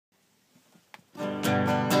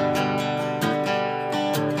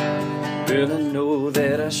Well, I know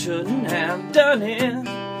that I shouldn't have done it,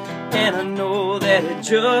 and I know that it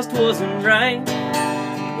just wasn't right,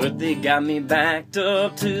 but they got me backed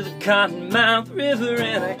up to the Cottonmouth River,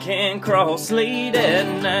 and I can't cross late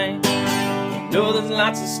at night. You know there's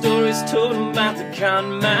lots of stories told about the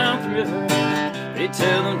Cottonmouth River. They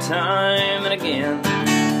tell them time and again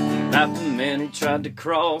about the man who tried to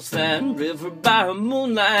cross that river by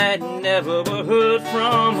moonlight and never were heard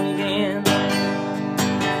from again.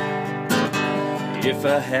 If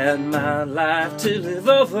I had my life to live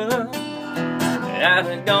over, I'd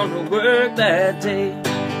have gone to work that day,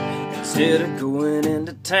 instead of going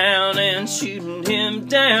into town and shooting him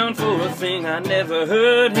down for a thing I never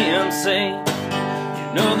heard him say.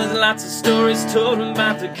 You know there's lots of stories told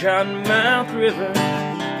about the Cottonmouth River.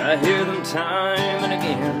 I hear them time and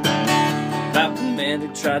again about the man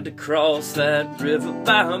who tried to cross that river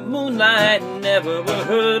by moonlight and never were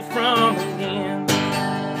heard from again.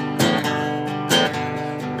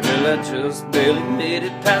 Well, I just barely made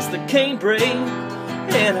it past the canebrake,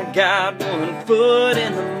 and I got one foot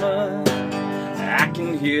in the mud. I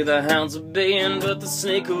can hear the hounds are baying, but the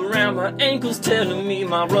snake around my ankle's telling me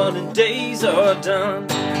my running days are done.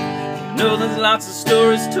 You know there's lots of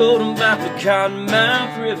stories told about the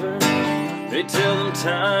Cottonmouth River. They tell them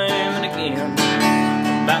time and again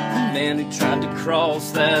about the man who tried to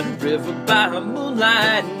cross that river by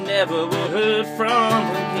moonlight and never were heard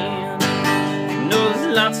from again. You know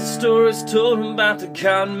there's lots of stories told about the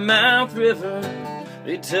Cottonmouth River.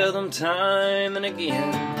 They tell them time and again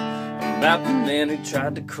about the man who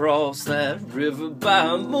tried to cross that river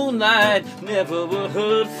by moonlight, never were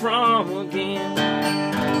heard from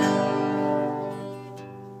again.